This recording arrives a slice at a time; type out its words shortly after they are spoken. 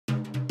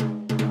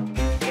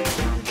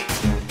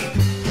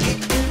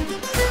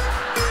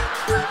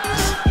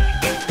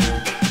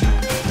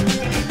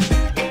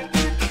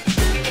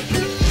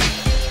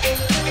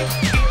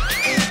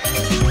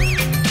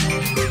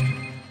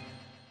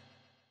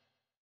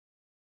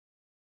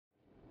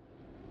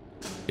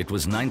It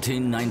was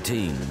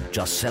 1919,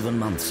 just 7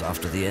 months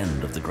after the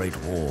end of the Great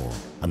War,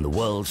 and the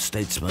world's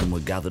statesmen were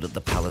gathered at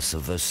the Palace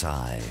of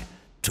Versailles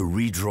to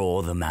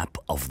redraw the map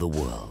of the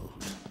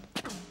world.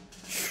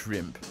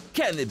 Shrimp.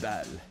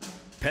 Cannibal.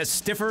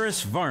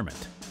 Pestiferous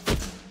varmint.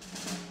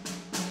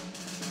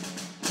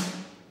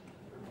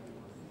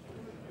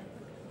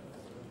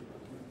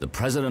 The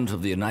President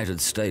of the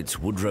United States,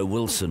 Woodrow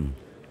Wilson,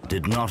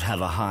 did not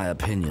have a high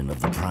opinion of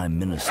the Prime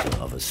Minister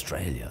of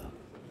Australia.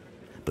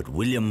 But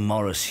William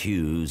Morris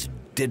Hughes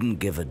didn't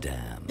give a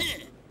damn.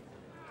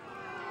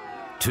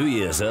 2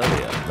 years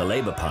earlier, the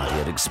Labour Party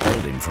had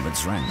expelled him from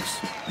its ranks.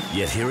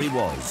 Yet here he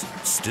was,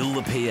 still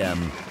the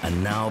PM,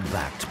 and now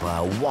backed by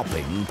a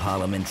whopping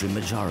parliamentary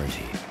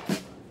majority.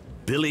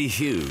 Billy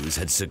Hughes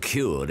had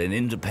secured an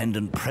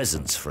independent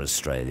presence for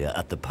Australia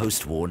at the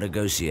post-war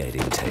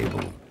negotiating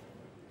table.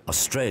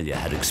 Australia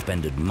had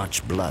expended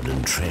much blood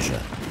and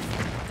treasure.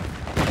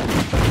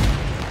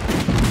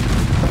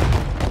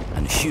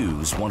 And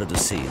Hughes wanted to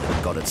see that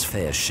it got its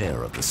fair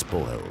share of the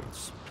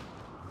spoils.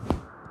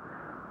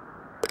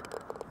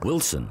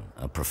 Wilson,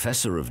 a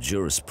professor of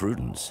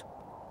jurisprudence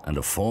and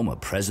a former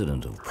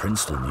president of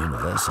Princeton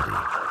University,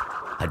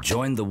 had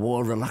joined the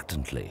war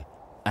reluctantly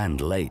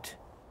and late.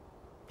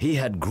 He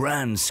had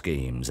grand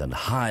schemes and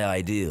high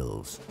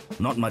ideals,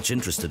 not much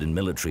interested in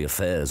military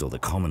affairs or the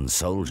common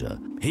soldier.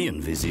 He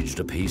envisaged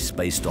a peace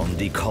based on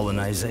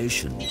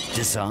decolonization,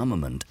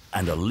 disarmament,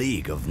 and a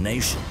League of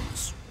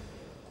Nations.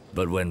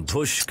 But when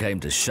push came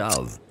to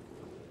shove,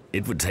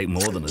 it would take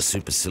more than a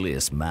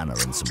supercilious manner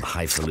and some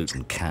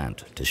highfalutin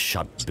cant to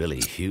shut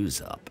Billy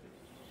Hughes up.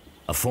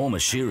 A former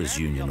Shearers'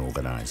 Union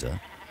organizer,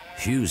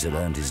 Hughes had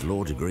earned his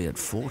law degree at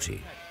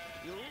 40,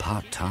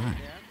 part-time.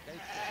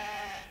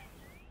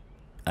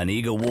 An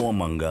eager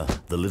warmonger,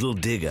 the little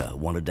digger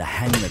wanted to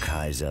hang the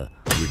Kaiser,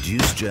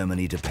 reduce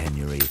Germany to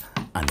penury,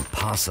 and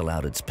parcel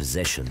out its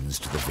possessions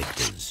to the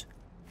victors.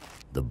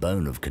 The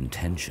bone of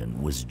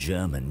contention was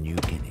German New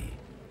Guinea.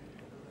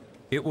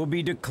 It will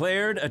be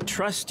declared a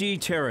trustee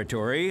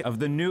territory of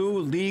the new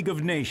League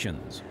of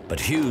Nations. But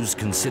Hughes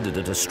considered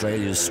it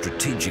Australia's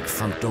strategic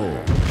front door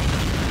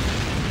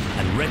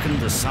and reckoned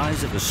the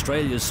size of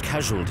Australia's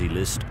casualty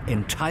list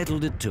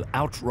entitled it to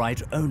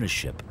outright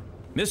ownership.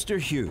 Mr.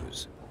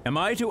 Hughes, am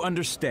I to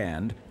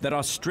understand that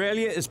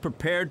Australia is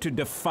prepared to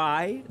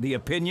defy the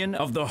opinion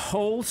of the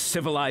whole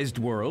civilized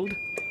world?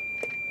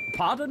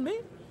 Pardon me?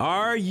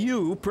 Are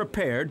you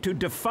prepared to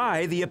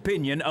defy the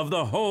opinion of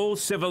the whole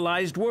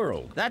civilized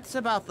world? That's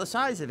about the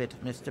size of it,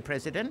 Mr.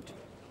 President.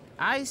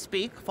 I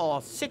speak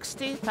for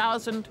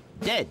 60,000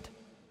 dead.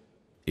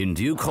 In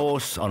due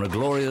course, on a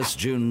glorious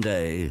June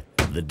day,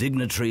 the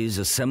dignitaries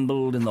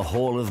assembled in the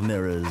Hall of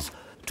Mirrors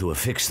to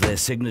affix their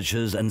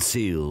signatures and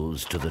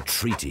seals to the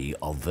Treaty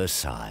of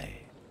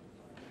Versailles.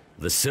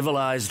 The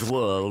civilized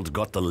world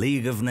got the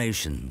League of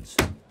Nations,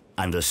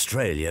 and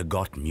Australia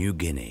got New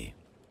Guinea.